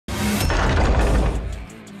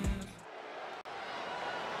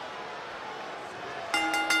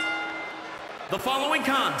The following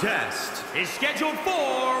contest is scheduled for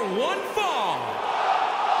one fall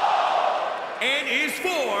and is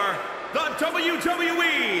for the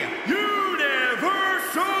WWE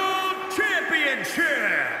Universal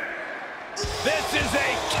Championship. This is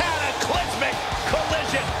a cataclysmic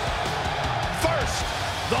collision. First,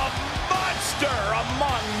 the monster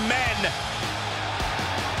among men.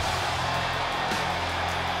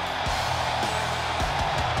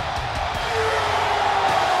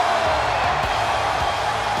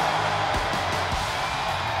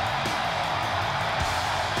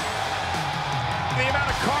 The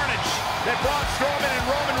amount of carnage that Braun Strowman and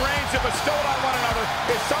Roman Reigns have bestowed on one another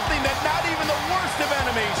is something that not even the worst of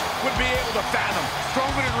enemies would be able to fathom.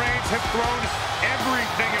 Strowman and Reigns have thrown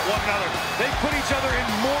everything at one another. They put each other in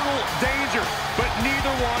mortal danger, but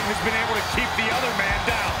neither one has been able to keep the other man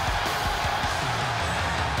down.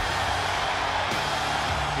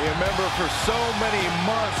 You remember for so many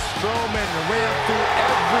months, Strowman ran through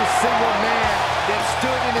every single man that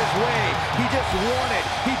stood in his way. He just wanted,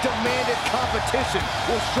 he demanded competition.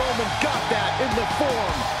 Well, Strowman got that in the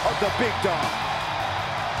form of the big dog.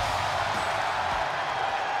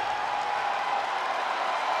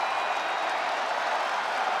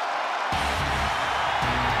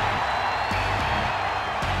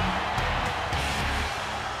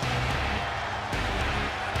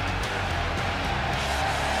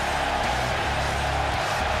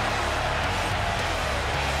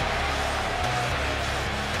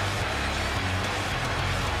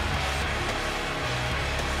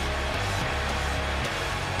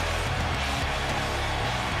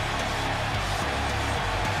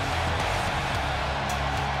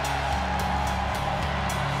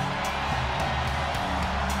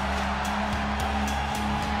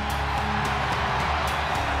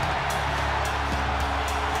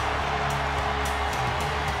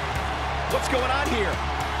 What's going on here?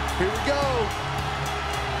 Here we go.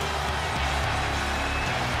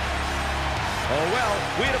 Oh, well,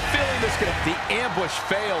 we had a feeling this could... The ambush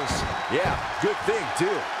fails. Yeah, good thing,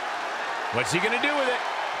 too. What's he going to do with it?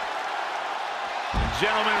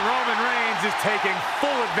 Gentlemen, Roman Reigns is taking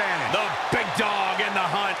full advantage. The big dog in the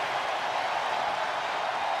hunt.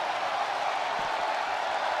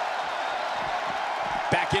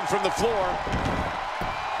 Back in from the floor.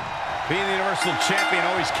 Being the Universal Champion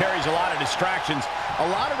always carries a lot of distractions, a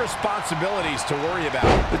lot of responsibilities to worry about.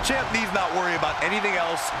 The champ needs not worry about anything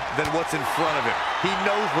else than what's in front of him. He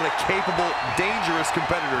knows what a capable, dangerous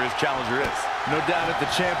competitor his challenger is. No doubt if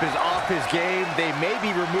the champ is off his game, they may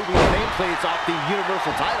be removing the nameplates off the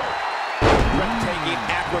Universal title. Breathtaking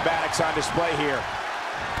acrobatics on display here.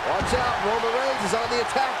 Watch out, Roman Reigns is on the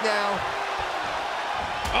attack now.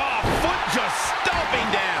 Oh, foot just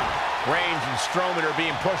stomping down. Reigns and Strowman are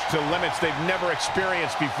being pushed to limits they've never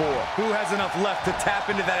experienced before. Who has enough left to tap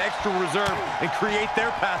into that extra reserve and create their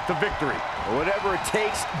path to victory? Whatever it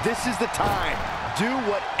takes, this is the time. Do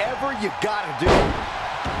whatever you gotta do.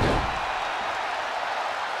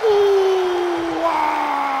 Ooh,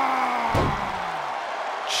 wow.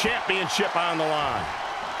 Championship on the line.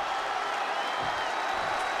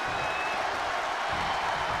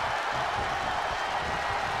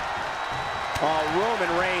 Oh,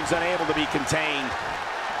 Roman Reigns unable to be contained.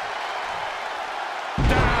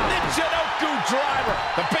 Down. Ninjanoku driver.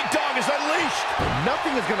 The big dog is unleashed.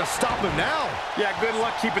 Nothing is gonna stop him now. Yeah, good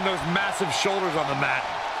luck keeping those massive shoulders on the mat.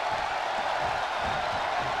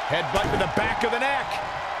 Headbutt to the back of the neck.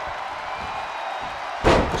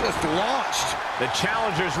 Just launched. The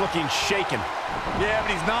challenger's looking shaken. Yeah,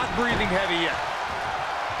 but he's not breathing heavy yet.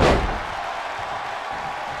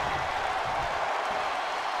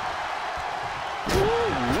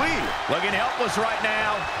 Looking helpless right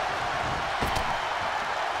now.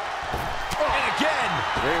 And again.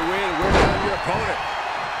 Great way to wear down your opponent.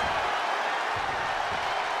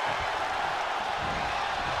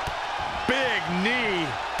 Big knee.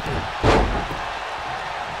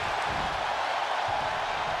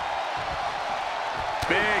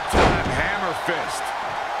 Big time hammer fist.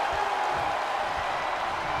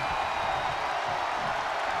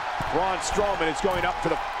 Braun Strowman is going up for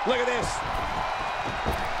the... Look at this.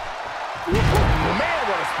 Man,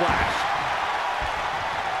 what a splash.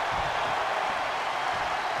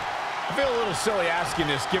 I feel a little silly asking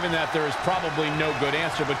this, given that there is probably no good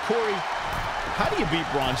answer. But, Corey, how do you beat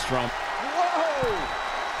Braun Strowman? Whoa!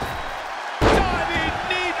 Diving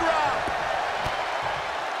knee drop.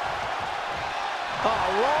 Oh,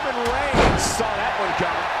 Roman Reigns saw that one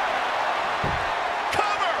coming.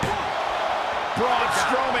 Cover! Braun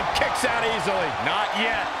Strowman kicks out easily. Not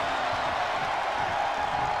yet.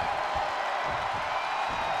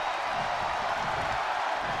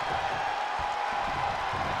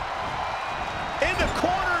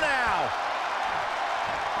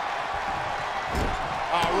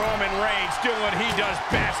 Reigns doing what he does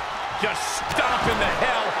best, just stomping the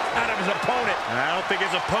hell out of his opponent. And I don't think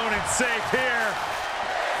his opponent's safe here.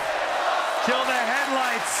 Kill the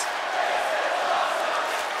headlights.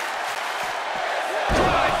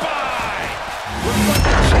 Drive-by. Looks like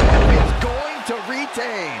the champ is going to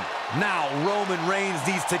retain. Now Roman Reigns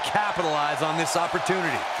needs to capitalize on this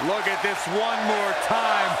opportunity. Look at this one more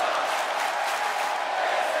time.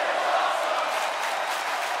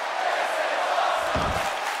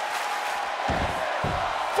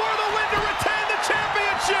 For the win to retain the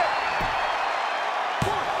championship.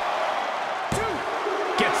 1,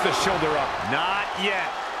 2. Gets the shoulder up. Not yet.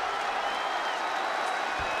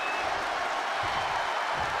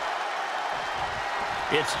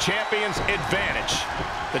 It's champion's advantage.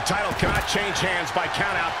 The title cannot change hands by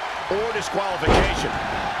countout or disqualification.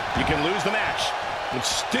 You can lose the match, but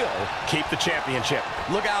still keep the championship.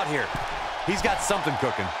 Look out here. He's got something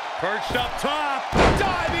cooking. Perched up top.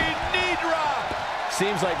 Diving knee drop.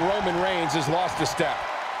 Seems like Roman Reigns has lost a step.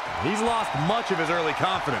 He's lost much of his early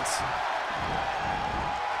confidence.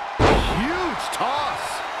 Huge toss.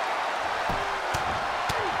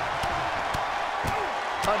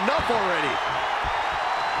 Enough already.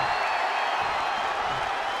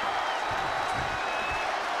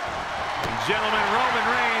 Gentlemen, Roman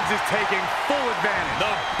Reigns is taking full advantage. The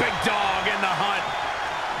big dog in the hunt.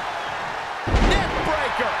 Neck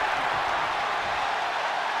breaker.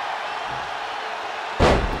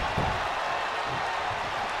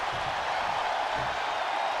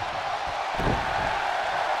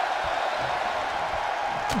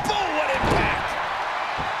 Boom, what impact.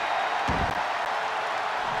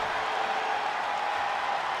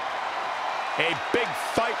 A big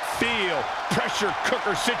fight feel. Pressure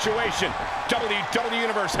cooker situation. WWE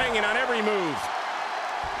Universe hanging on every move.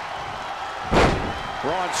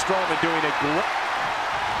 Braun Strowman doing a great...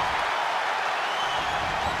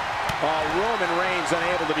 Roman Reigns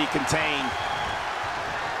unable to be contained.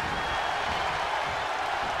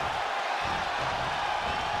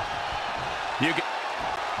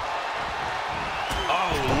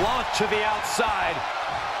 Launch to the outside.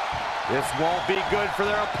 This won't be good for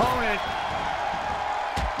their opponent.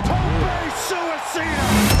 Suicida!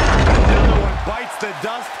 Another one bites the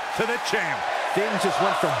dust to the champ. Things just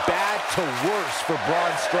went from bad to worse for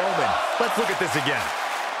Braun Strowman. Let's look at this again.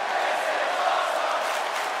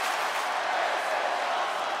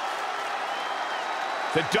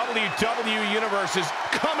 The WWE Universe is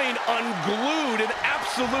coming unglued, an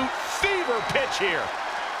absolute fever pitch here.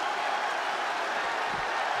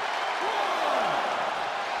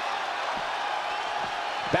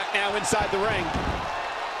 Back now inside the ring.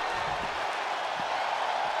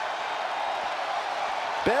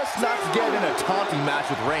 Best not to get in a taunting match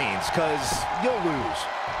with Reigns, because you'll lose.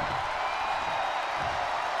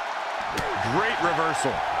 Great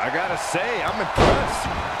reversal. I gotta say, I'm impressed.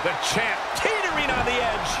 The champ teetering on the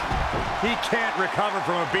edge. He can't recover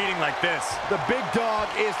from a beating like this. The big dog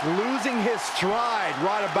is losing his stride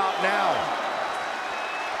right about now.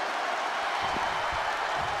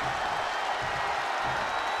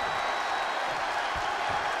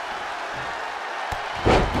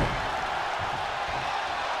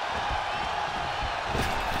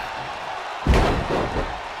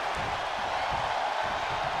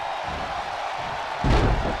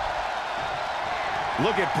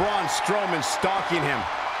 Look at Braun Strowman stalking him.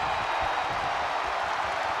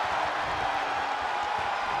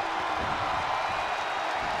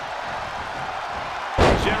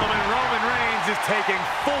 Gentlemen, Roman Reigns is taking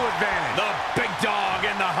full advantage. The big dog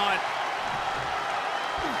in the hunt.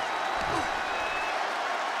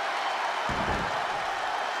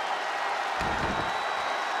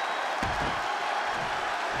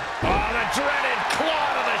 Oh, the dreaded claw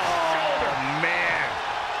to the shoulder. Man.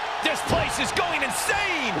 This place is going insane.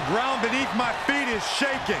 The ground beneath my feet is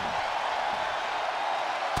shaking.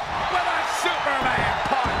 With a Superman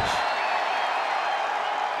punch.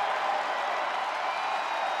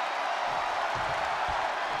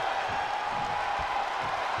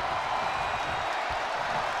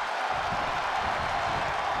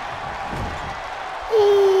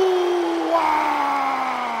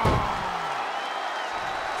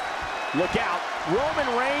 Look out.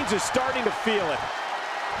 Roman Reigns is starting to feel it.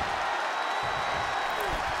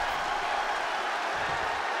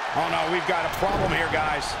 Oh, no, we've got a problem here,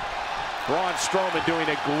 guys. Braun Strowman doing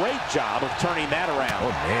a great job of turning that around.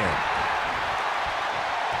 Oh, man.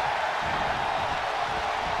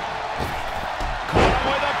 Caught him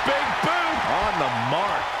with a big boot. On the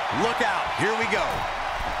mark. Look out. Here we go.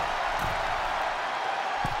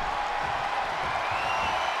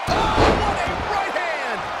 What a right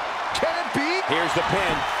hand! Can it be? Here's the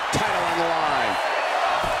pin. Title on the line.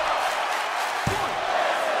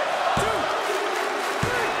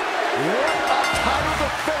 What a title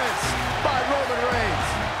defense by Roman Reigns.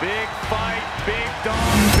 Big fight, big dog,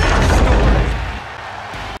 big story.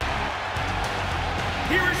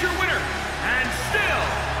 Here is your winner, and still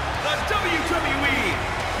the WWE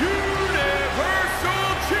Universal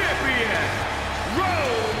Champion,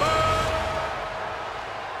 Roman.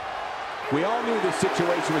 We all knew this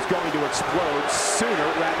situation was going to explode sooner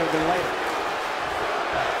rather than later.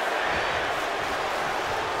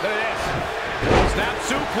 Look at this. Snap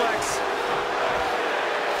suplex.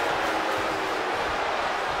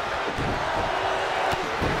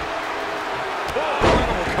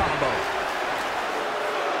 Incredible combo.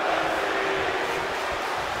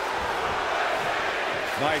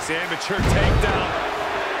 Nice amateur takedown.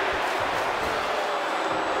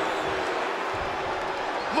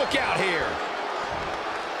 Look out here.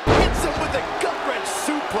 Hits him with a gut-wrench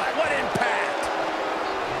suplex. What impact!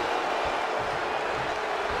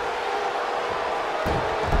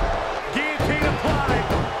 Guillotine applied.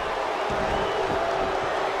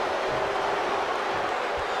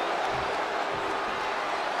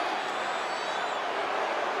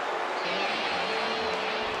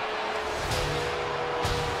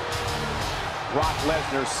 Brock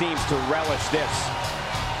Lesnar seems to relish this.